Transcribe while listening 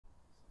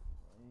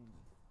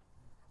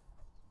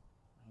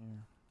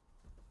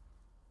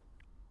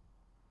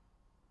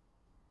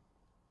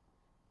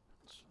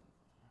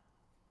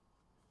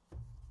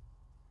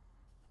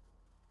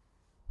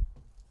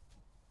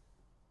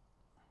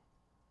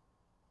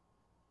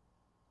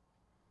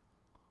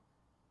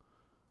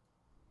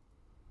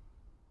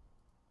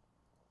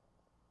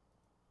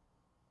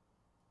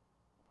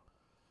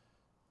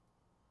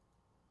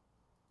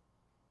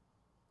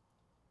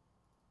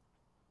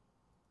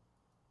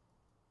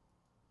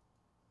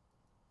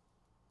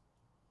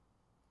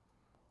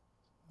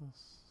8,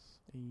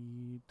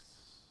 3,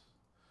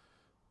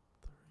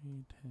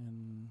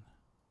 10.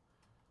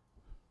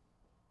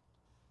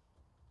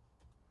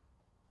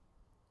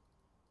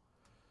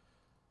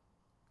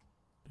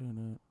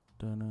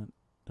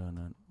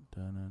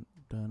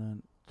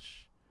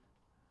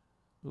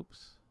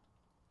 Oops.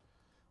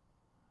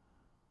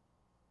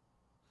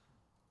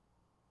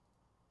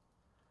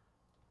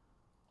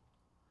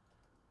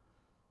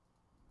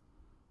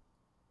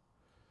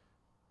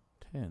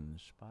 Ten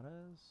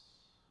espadas.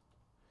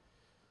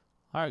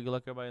 All right, good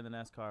luck everybody in the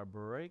NASCAR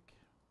break.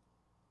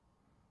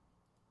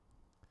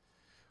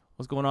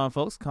 What's going on,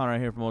 folks? Connor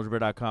here from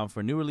Mojobreak.com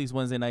for new release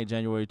Wednesday night,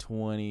 January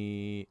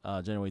 31st,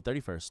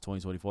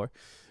 2024.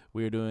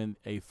 We are doing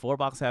a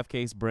 4-box half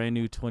case, brand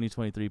new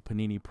 2023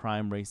 Panini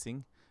Prime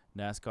Racing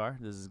NASCAR.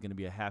 This is going to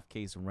be a half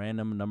case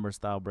random number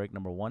style break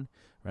number 1,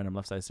 random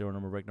left side serial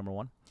number break number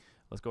 1.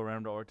 Let's go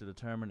random to order to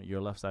determine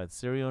your left side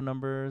serial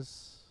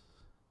numbers.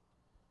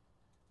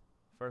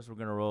 First, we're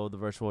going to roll the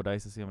virtual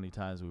dice to see how many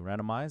times we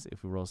randomize.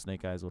 If we roll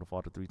snake eyes, it would have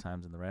faltered 3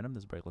 times in the random.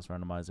 This break, let's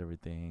randomize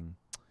everything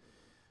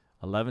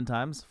 11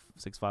 times.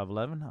 6, 5,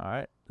 11. All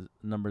right.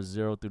 Numbers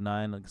 0 through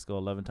 9. Let's go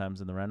 11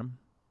 times in the random.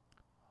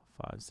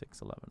 5, 6,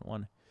 11.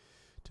 1,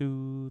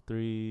 2,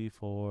 3,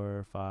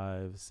 4,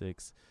 5,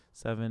 6,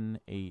 7,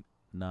 8,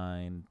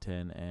 9,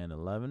 10, and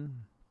 11.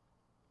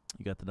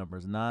 You got the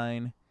numbers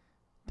 9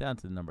 down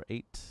to the number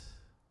 8.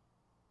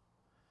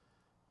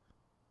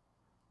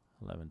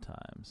 11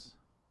 times.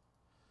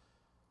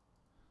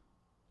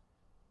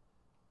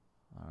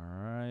 All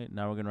right.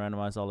 Now we're going to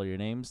randomize all of your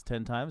names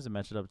 10 times and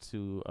match it up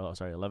to,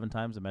 11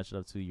 times and match it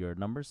up to your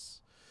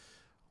numbers.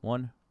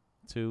 1,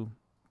 2,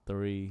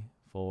 3,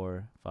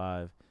 4,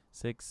 5,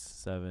 6,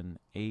 7,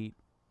 8,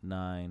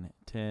 9,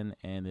 10,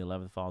 and the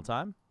 11th final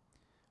time.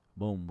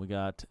 Boom. We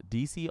got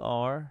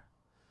DCR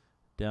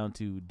down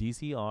to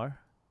DCR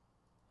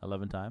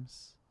 11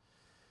 times.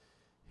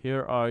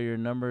 Here are your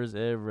numbers,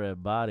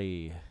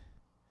 everybody.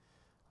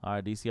 All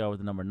right. DCR with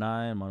the number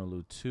 9,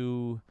 Monolou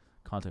 2,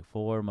 Contact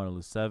 4,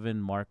 Monolou 7,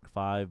 Mark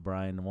 5,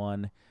 Brian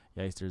 1,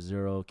 Yeister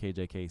 0,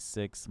 KJK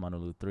 6,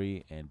 Monolou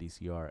 3, and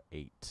DCR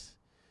 8.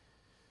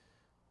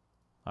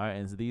 All right,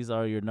 and so these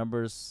are your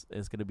numbers.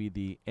 It's going to be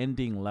the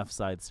ending left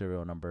side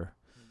serial number.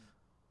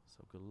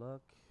 So good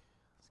luck.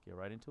 Let's get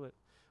right into it.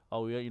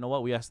 Oh, you know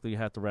what? We actually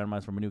have to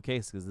randomize from a new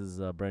case because this is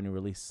a brand new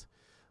release.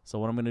 So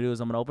what I'm going to do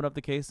is I'm going to open up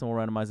the case and we'll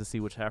randomize to see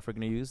which half we're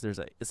going to use.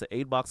 It's an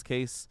 8-box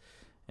case,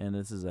 and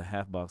this is a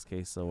half-box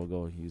case, so we'll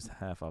go use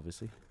half,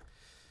 obviously.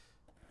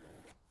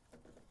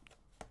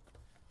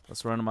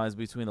 Let's randomize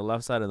between the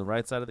left side and the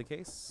right side of the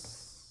case.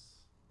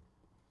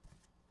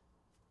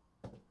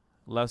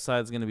 Left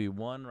side is going to be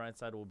 1. Right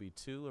side will be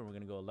 2. And we're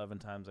going to go 11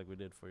 times like we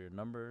did for your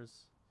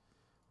numbers.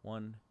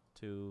 1,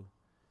 2,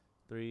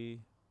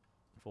 3,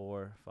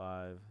 4,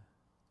 5,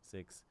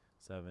 6,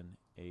 7,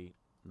 8,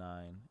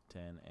 9,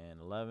 10, and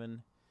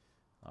 11.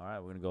 All right,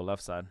 we're going to go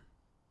left side.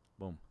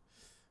 Boom.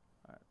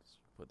 All right, let's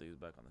put these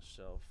back on the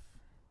shelf.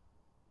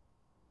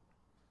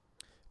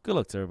 Good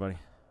luck to everybody.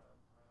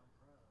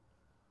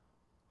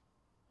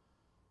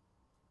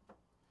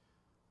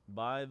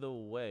 By the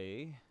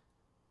way,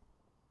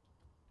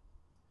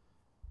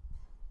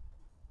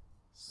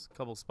 a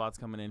couple spots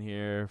coming in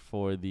here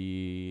for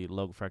the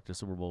Logo Fractor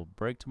Super Bowl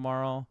break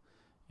tomorrow.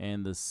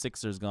 And the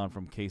Sixers gone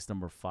from case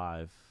number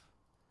 5.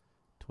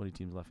 20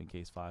 teams left in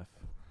case 5.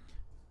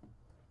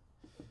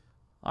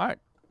 All right.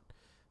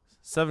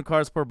 7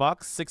 cards per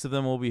box. 6 of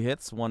them will be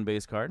hits. 1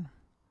 base card.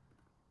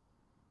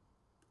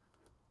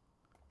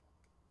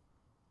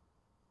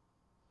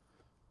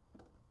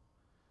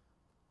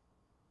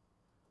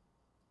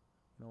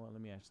 You know what?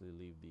 Let me actually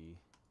leave the...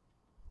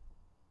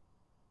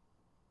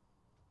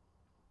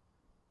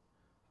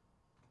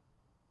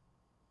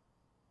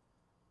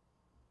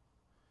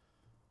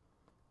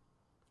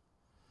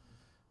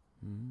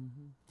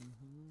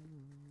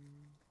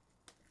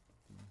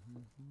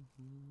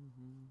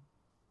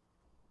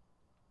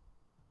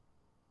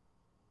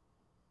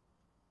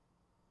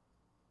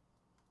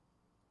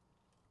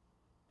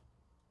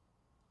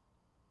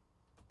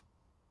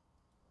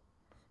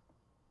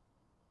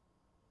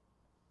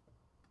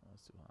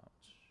 That's too much.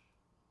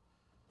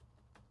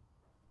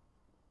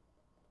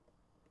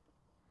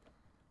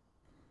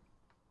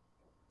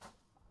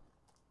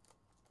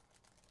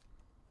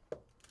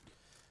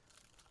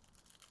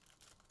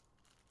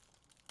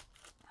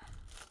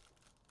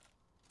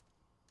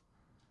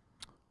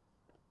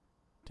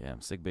 Damn,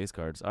 sick base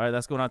cards. All right,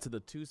 that's going out to the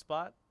 2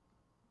 spot.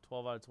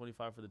 12 out of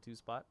 25 for the 2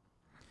 spot.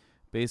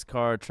 Base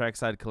card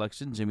trackside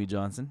collection, Jimmy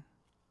Johnson.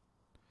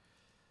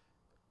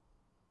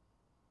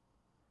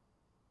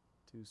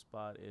 2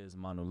 spot is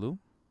Monolou.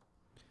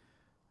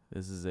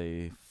 This is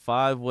a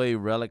 5-way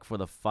relic for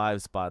the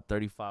 5 spot.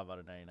 35 out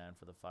of 99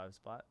 for the 5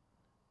 spot.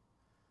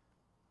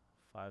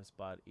 5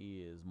 spot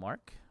E is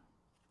Mark.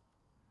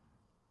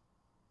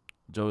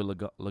 Joey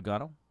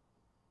Logano.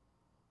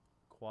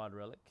 Quad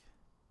relic.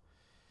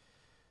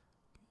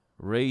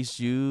 Race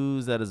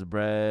Hughes, that is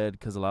Brad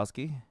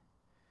Keselowski.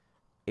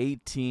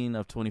 18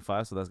 of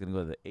 25, so that's going to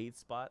go to the 8th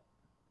spot.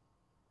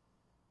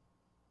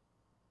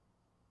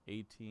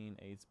 18,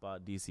 8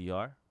 spot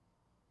DCR.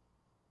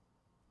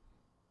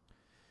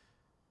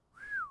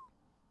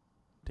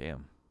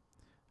 Damn.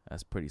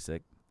 That's pretty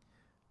sick.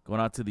 Going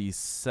out to the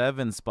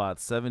 7 spot,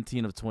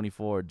 17 of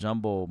 24,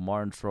 Jumbo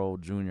Martin True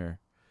Jr.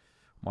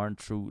 Martin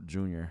True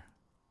Jr.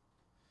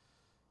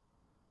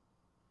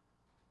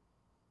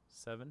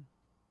 7.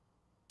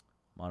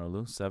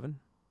 Monolu, 7.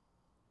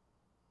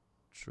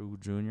 True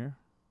Jr.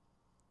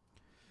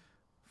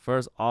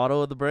 First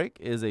auto of the break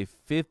is a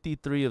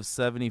 53 of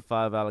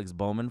 75 Alex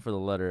Bowman for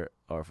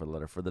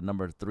the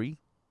number 3.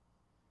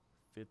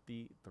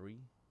 53.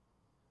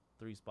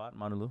 3 spot,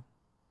 Monolu.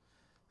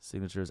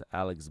 Signature is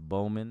Alex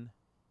Bowman.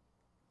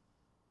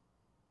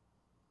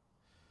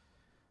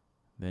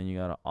 Then you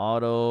got an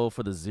auto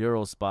for the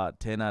 0 spot,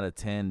 10 out of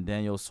 10,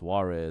 Daniel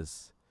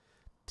Suarez.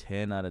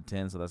 10 out of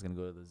 10, so that's going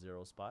to go to the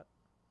 0 spot.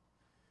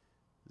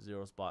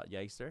 0 spot,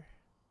 Yikester.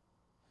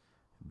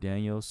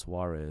 Daniel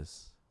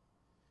Suarez.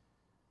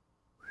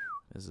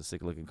 This is a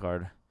sick-looking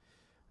card.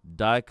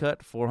 Die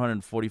cut,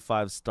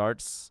 445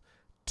 starts.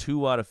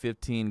 2 out of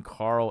 15,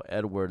 Carl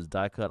Edwards.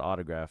 Die cut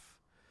autograph.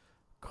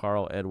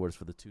 Carl Edwards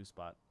for the 2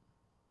 spot.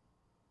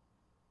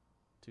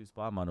 2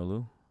 spot,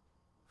 Manulu.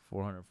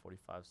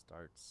 445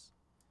 starts.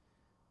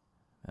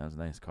 That was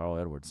nice, Carl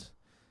Edwards.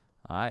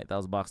 All right, that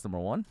was box number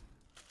 1.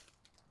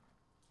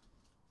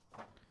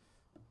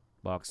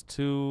 Box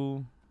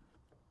 2.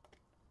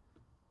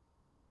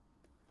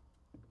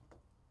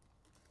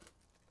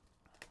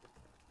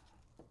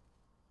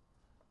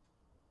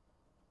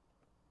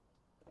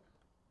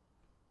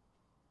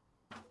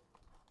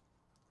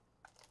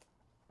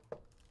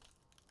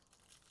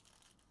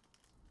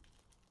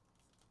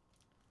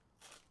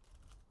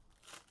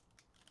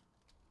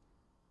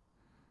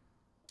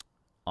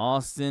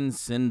 Austin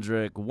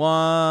Cindric,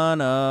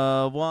 1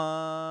 of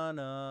 1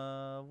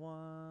 of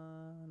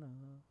 1 of.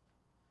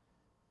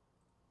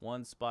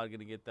 1 spot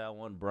gonna get that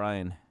one,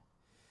 Brian.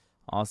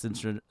 Austin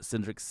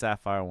Cindric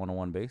Sapphire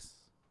 101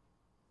 base.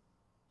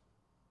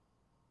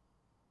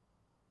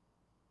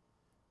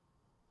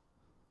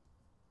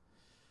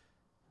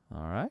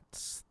 All right,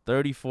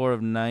 34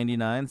 of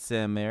 99,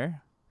 Sam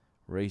Mayer,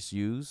 race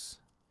use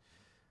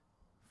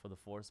for the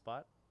 4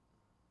 spot.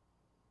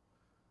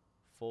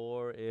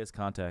 4 is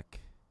contact.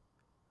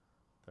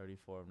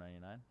 34 of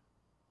 99.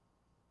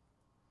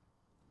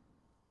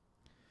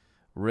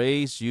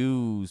 Race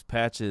use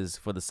patches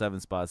for the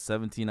 7 spot.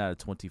 17 out of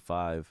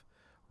 25.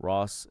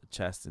 Ross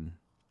Chaston.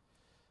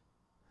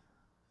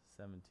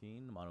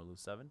 17. Monolu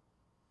 7.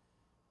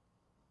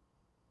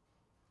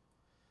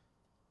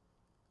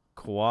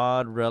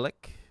 Quad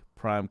relic.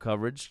 Prime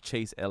coverage.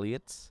 Chase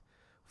Elliott.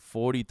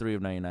 43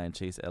 of 99.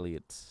 Chase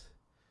Elliott.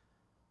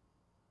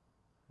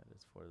 That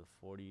is for the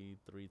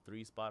 43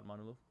 3 spot.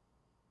 Monolu.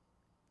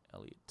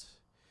 Elliott.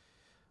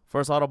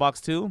 First auto box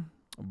 2,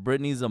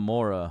 Brittany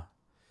Zamora.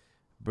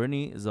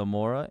 Brittany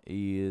Zamora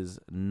is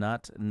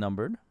not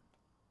numbered.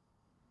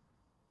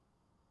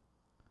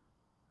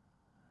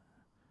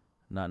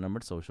 Not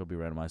numbered, so she'll be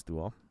randomized through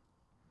all.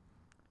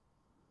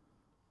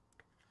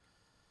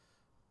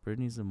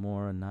 Brittany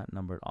Zamora, not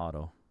numbered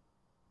auto.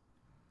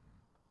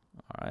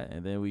 All right,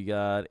 and then we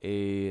got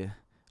a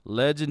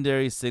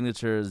legendary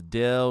signatures,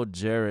 Dale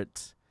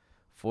Jarrett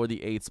for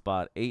the 8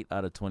 spot. 8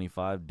 out of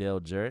 25, Dale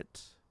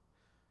Jarrett.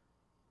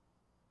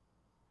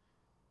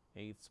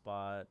 8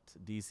 spot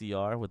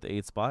DCR with the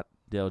 8 spot.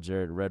 Dale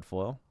Jarrett red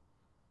foil.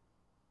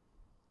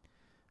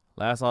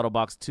 Last auto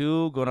box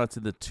 2 going out to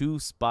the 2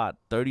 spot.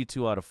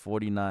 32 out of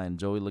 49.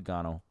 Joey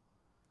Logano.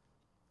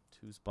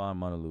 2 spot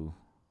Monolou.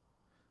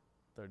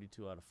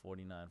 32 out of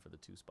 49 for the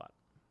 2 spot.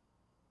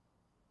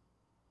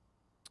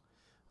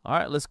 All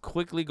right, let's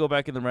quickly go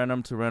back in the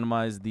random to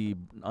randomize the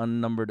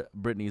unnumbered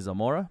Brittany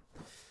Zamora.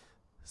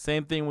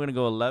 Same thing, we're going to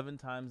go 11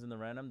 times in the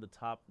random. The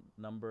top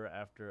number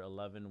after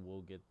 11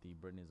 will get the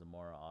Brittany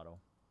Zamora auto.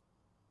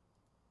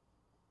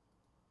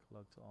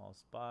 Collect all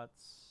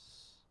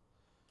spots.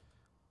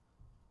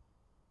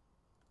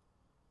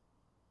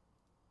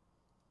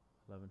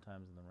 11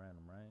 times in the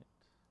random, right?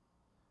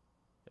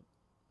 Yep.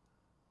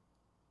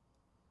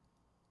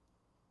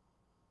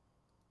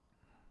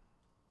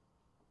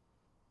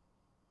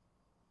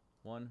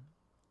 One,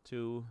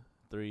 2,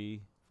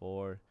 3,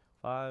 4,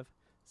 5,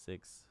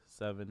 6,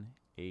 7,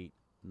 8,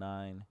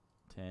 9,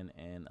 10,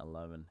 and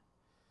 11.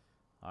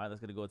 All right,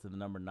 that's going to go to the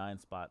number 9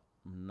 spot.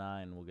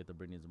 9 will get the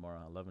Brittany Zamora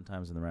 11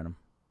 times in the random.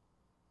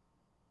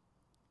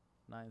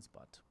 9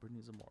 spot,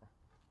 Brittany Zamora.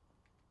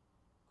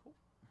 Cool.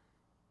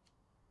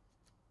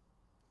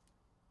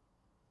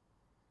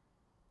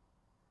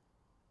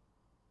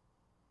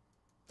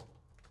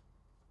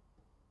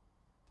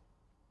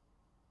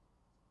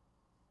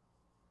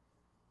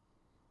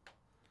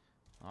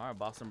 All right,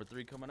 box number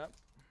 3 coming up.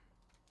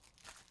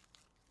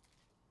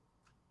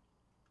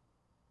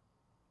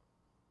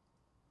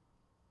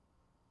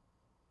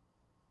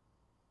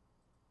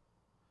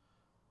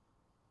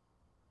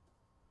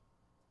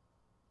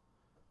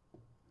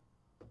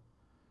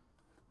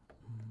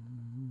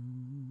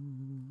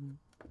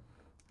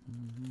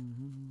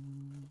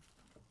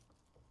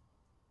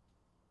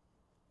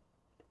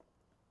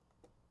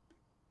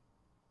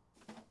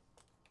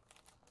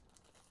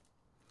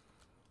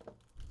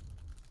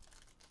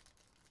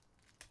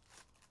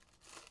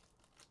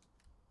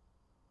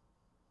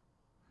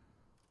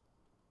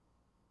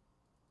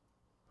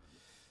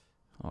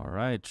 All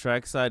right,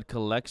 trackside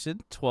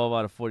collection, 12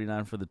 out of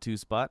 49 for the 2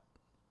 spot.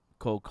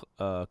 Cole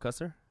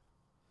Cusser.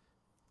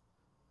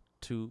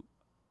 12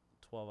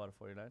 out of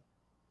 49.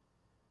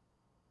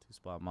 2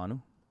 spot Manu.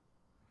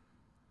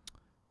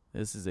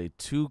 This is a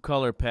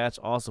 2-color patch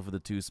also for the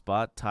 2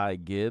 spot. Ty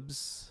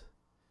Gibbs.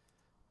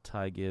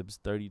 Ty Gibbs,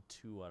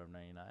 32 out of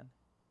 99.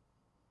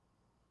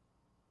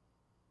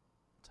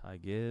 Ty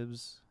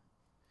Gibbs.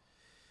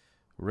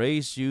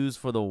 Race used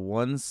for the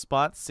 1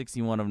 spot,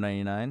 61 of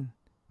 99.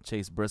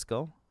 Chase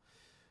Briscoe.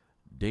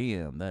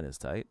 Damn, that is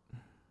tight.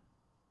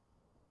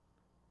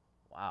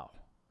 Wow.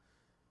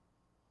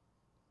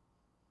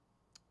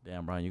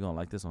 Damn, Brian, you're going to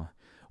like this one.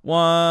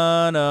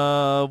 1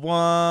 of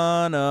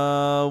 1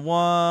 of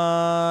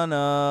 1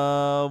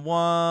 of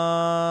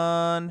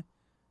 1.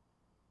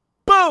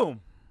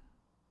 Boom!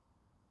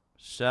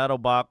 Shadow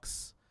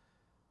box.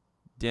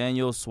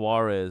 Daniel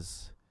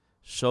Suarez.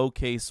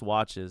 Showcase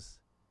swatches.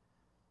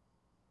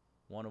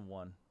 1 of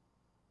 1.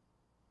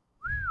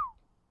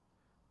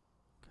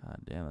 God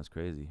damn, that's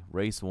crazy.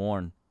 Race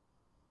worn.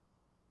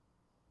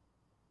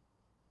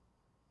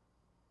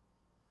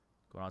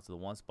 Going on to the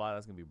 1 spot.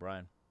 That's going to be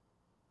Brian.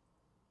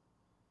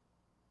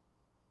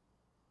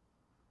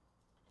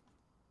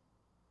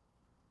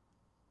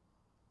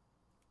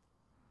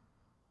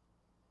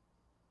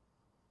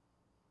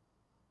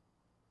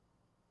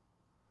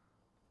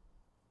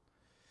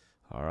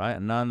 All right,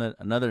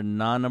 another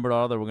non-numbered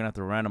auto that we're going to have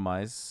to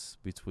randomize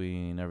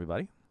between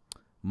everybody.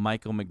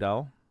 Michael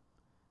McDowell,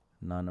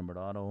 non-numbered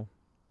auto.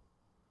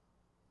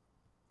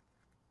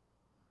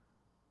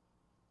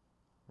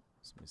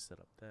 So let me set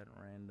up that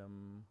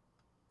random.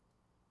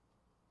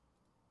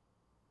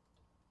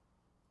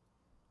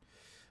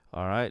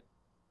 All right,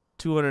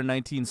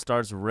 219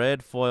 starts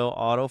red foil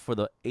auto for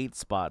the 8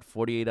 spot,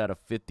 48 out of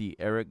 50,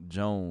 Eric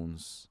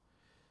Jones.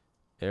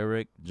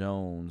 Eric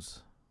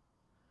Jones.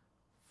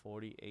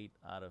 48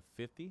 out of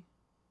 50.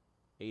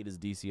 8 is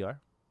DCR.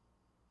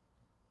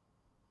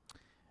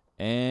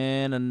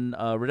 And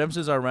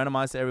redemptions are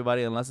randomized to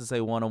everybody unless it's a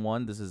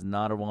 1-on-1. This is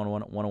not a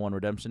 1-on-1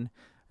 redemption.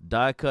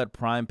 Die cut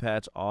prime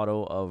patch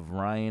auto of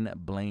Ryan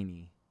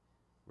Blaney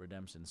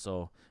redemption.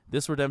 So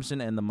this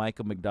redemption and the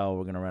Michael McDowell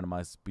we're going to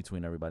randomize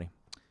between everybody.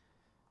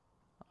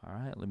 All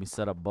right, let me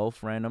set up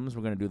both randoms.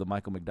 We're going to do the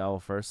Michael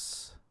McDowell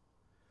first.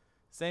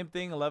 Same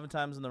thing, 11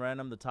 times in the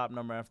random. The top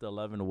number after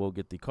 11 will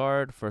get the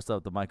card. First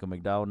up, the Michael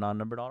McDowell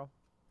non-numbered auto.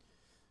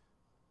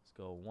 Let's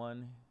go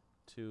 1,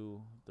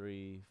 2,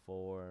 3,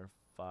 4,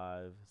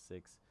 5,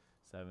 6,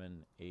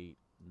 7, 8,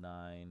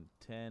 9,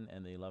 10,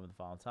 and the 11th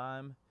final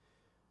time.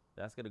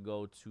 That's going to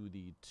go to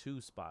the 2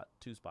 spot.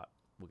 2 spot.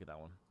 Look at that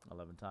one.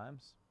 11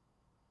 times.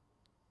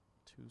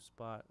 2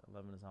 spot.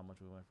 11 is how much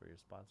we went for your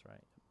spots,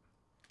 right?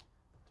 2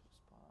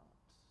 spots.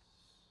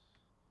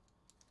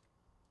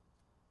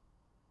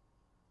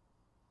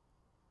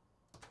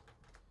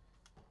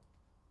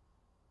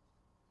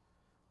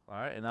 All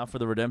right, and now for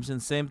the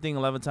redemption. Same thing,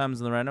 11 times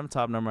in the random.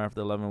 Top number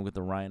after 11 with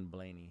the Ryan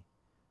Blaney.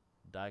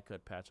 Die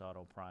cut patch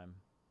auto prime.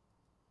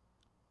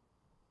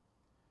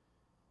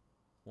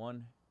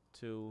 1,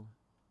 2,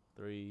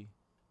 3,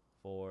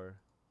 4,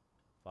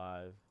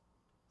 5,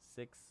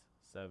 6,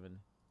 7,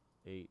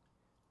 8,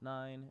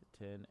 9,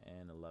 10,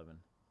 and 11.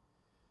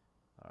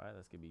 All right,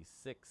 that's going to be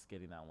 6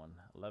 getting that one.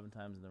 11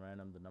 times in the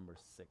random, the number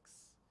 6.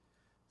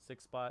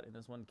 6 spot in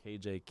this one,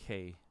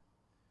 KJK.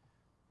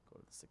 Go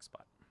to the 6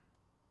 spot.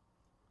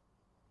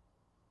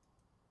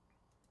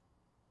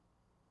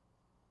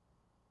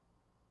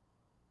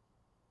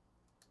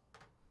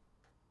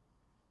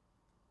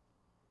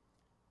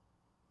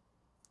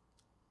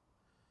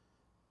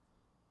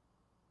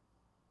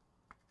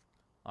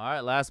 All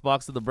right, last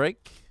box of the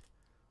break.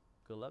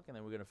 Good luck, and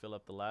then we're going to fill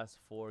up the last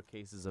 4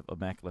 cases of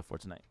Immaculate for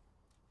tonight.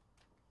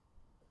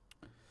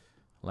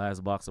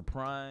 Last box of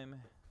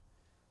Prime.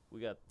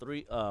 We got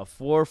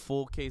 4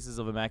 full cases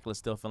of Immaculate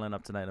still filling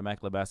up tonight.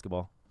 Immaculate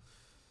basketball.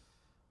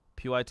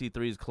 PYT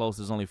 3 is close.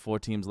 There's only 4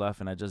 teams left,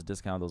 and I just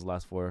discounted those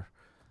last 4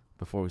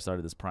 before we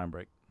started this Prime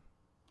break.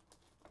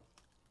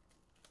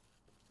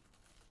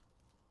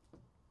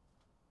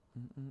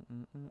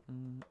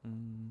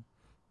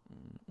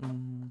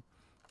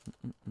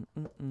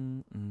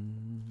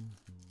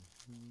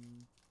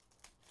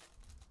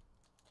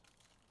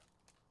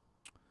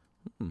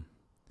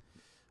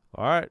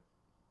 All right.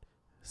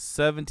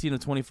 17 of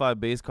 25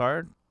 base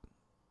card.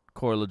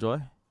 Corey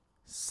LaJoy.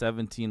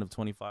 17 of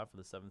 25 for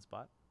the 7th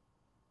spot.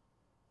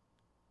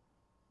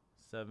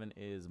 7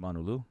 is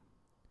Manulu.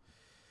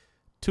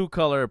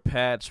 2-color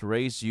patch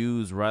race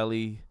use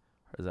Riley.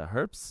 Is that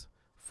Herps?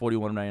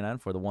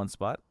 41.99 for the 1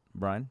 spot.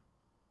 Brian.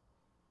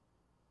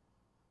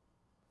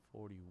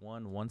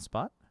 41, 1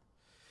 spot.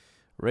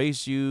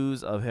 Race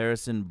use of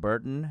Harrison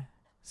Burton.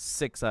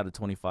 6 out of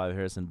 25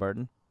 Harrison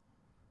Burton.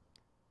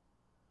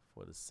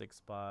 For the 6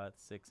 spot,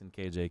 6 in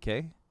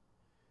KJK.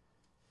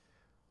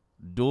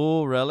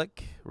 Dual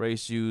relic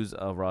race use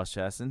of Ross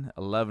Chasson.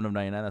 11 of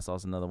 99. That's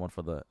also another one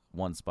for the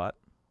 1 spot.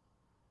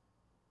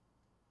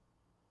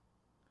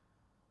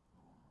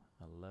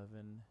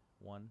 11,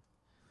 1.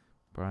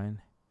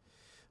 Brian.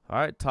 All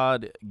right,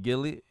 Todd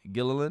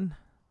Gilliland.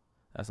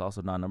 That's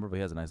also non-number, but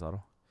he has a nice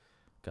auto.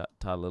 Got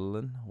Todd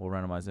Gilliland. We'll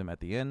randomize him at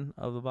the end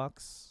of the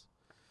box.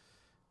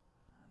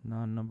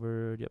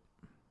 Non-numbered, yep.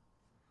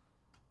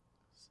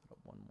 Set up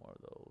one more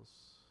of those.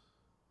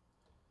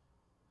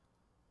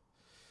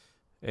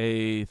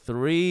 A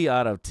 3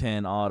 out of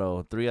 10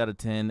 auto. 3 out of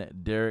 10,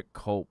 Derek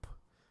Cope.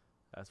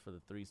 That's for the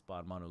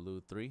 3-spot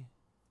Monolou 3.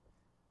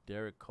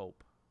 Derek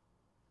Cope.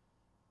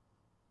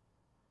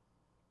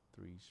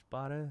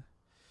 3-spotter.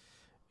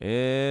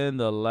 And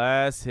the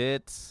last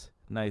hit,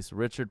 nice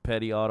Richard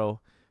Petty auto.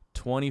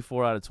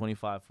 24 out of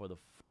 25 for the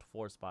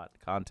 4-spot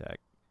contact.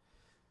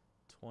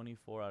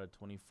 24 out of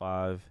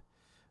 25.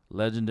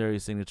 Legendary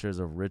signatures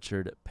of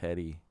Richard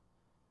Petty.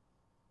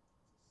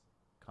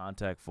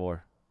 Contact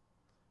 4.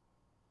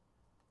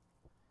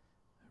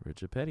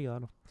 Richard Petty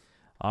auto.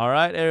 All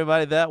right,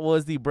 everybody. That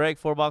was the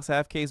break 4-box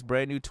half case.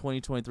 Brand new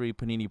 2023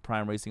 Panini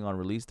Prime Racing on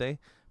release day.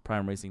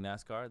 Prime Racing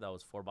NASCAR. That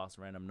was 4-box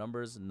random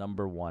numbers,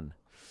 number 1.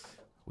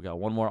 We got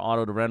one more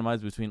auto to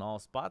randomize between all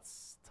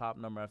spots. Top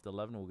number after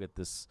 11. We'll get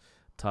this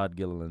Todd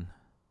Gilliland.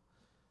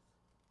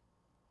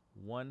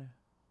 1,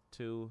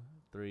 2,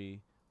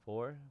 3,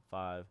 4,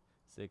 5,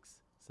 6,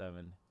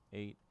 7,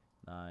 8,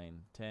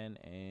 9, 10,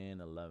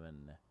 and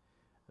 11.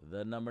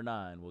 The number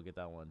 9. We'll get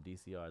that one.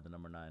 DCR, the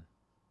number 9.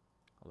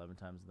 11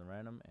 times in the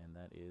random, and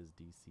that is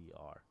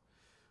DCR.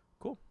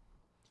 Cool.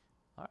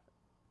 All right.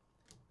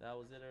 That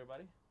was it,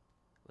 everybody.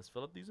 Let's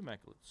fill up these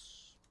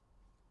Immaculates.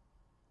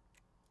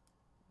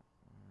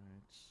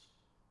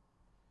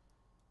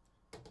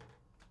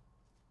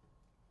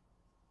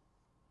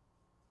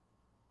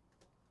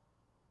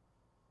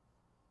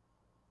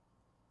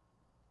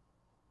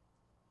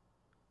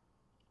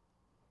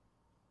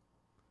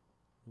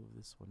 Move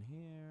this one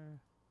here.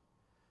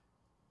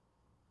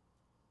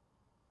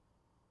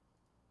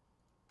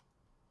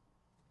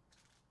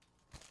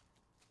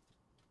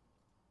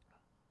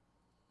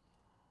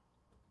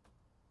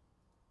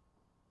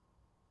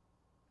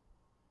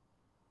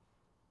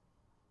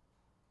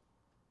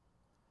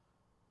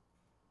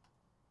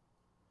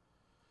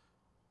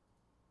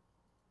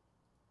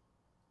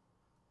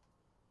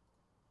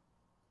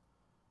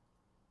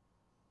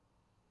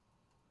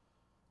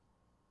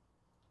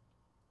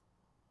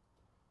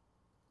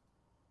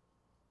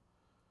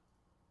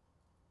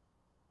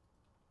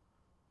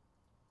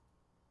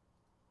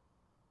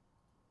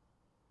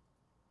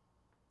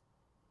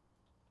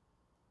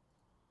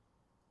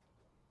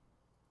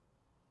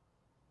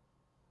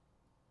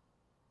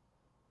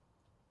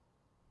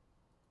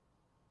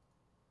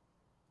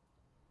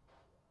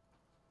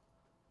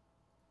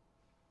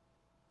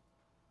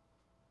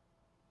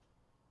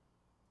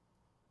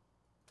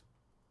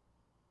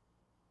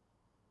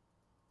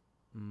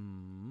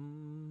 Boom.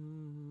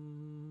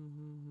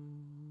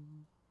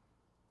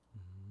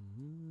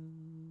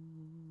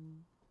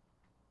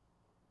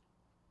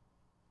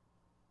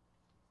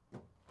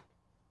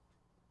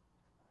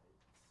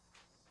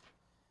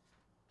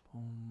 Oh.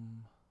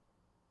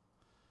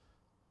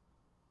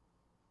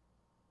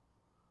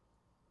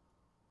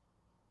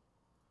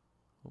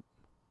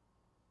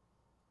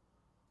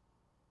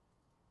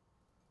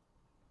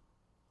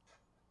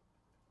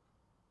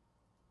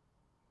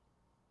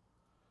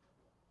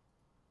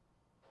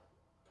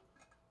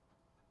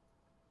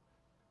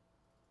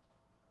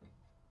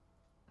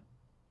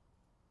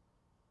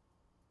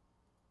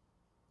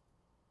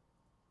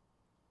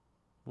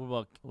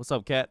 What's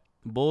up, Cat?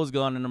 Bulls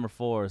gone to number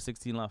 4.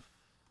 16 left.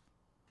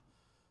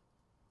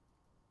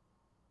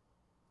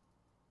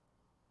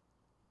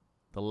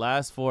 The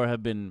last 4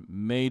 have been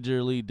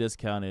majorly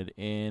discounted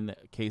in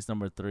case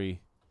number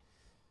 3.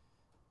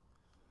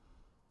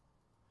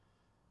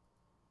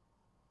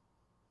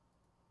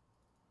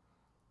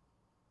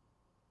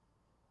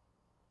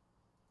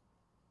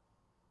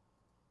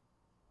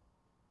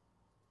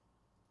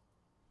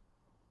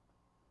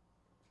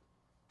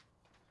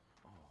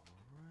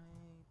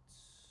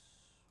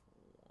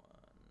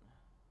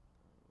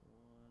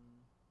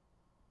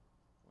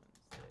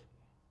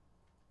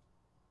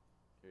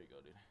 Here you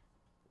go, dude.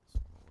 Put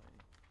this one away.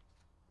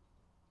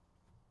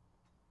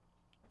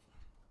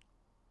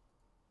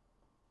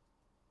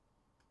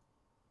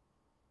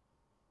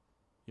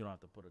 You don't have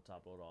to put a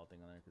top load all thing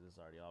on there because it's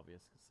already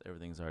obvious. Cause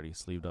everything's already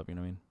sleeved up, you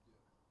know what I mean?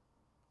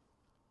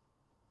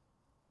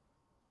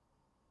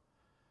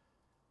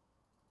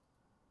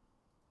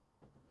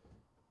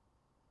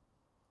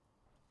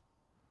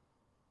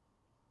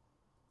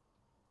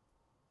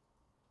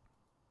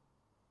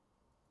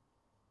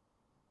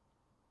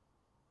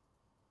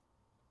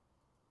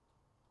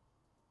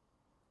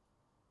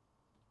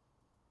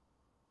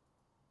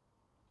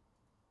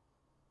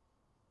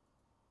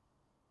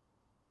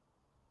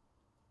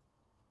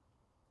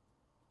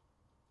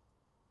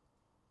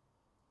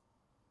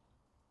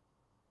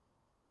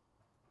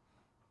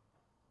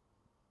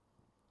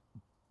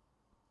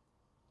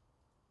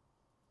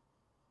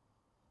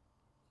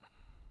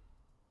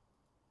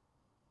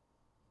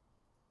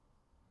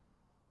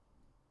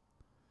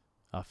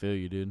 I feel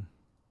you, dude.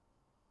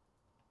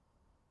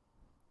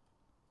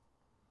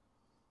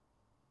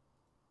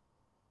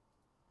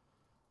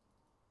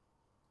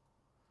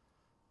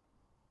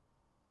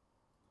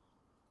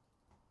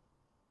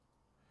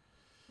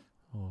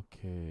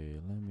 Okay,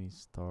 let me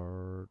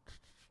start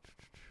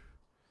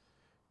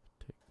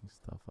taking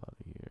stuff out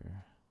of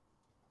here.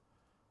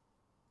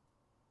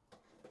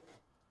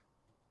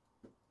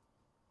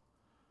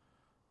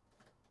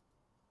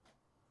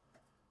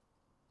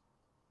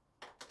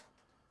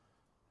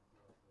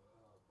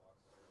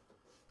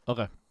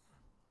 Okay.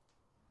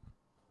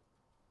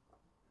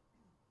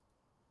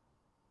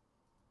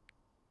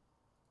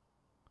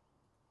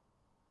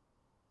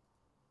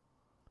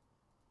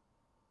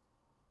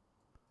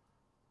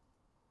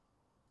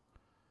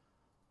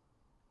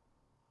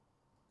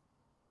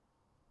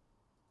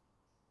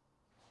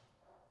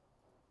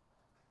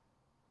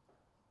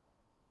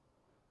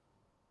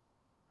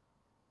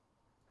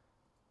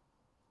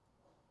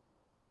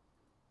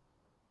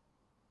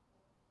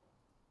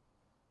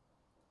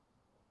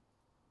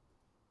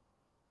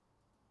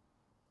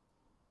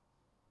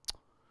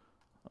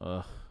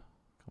 Ugh.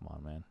 Come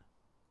on, man.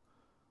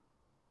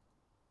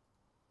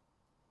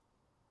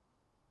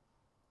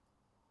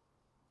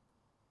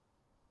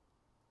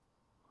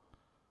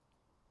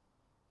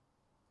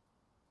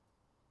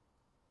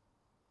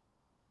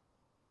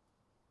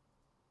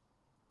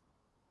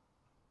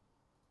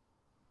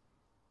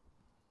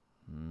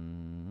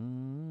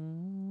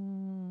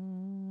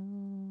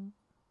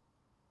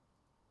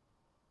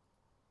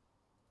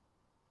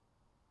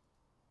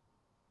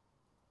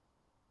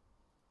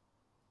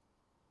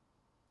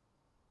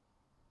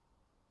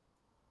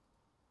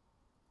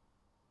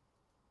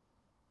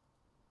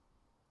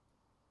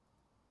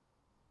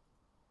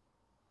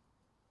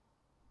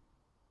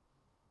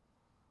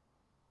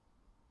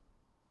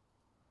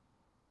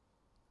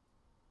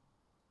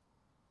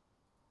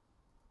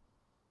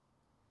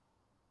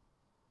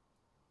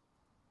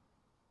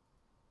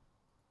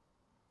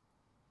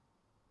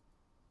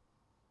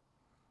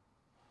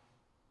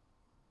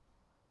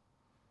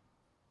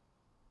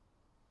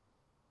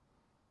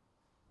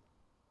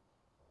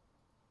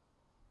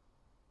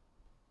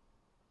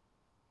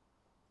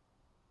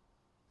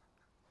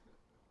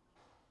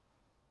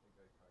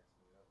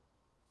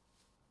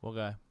 What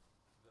guy?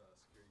 The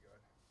security guard.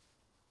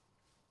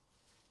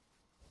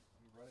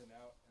 I'm running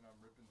out and I'm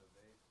ripping the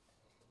vape.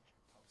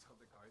 Pops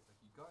out the car. He's like,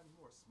 "You got any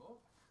more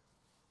smoke?"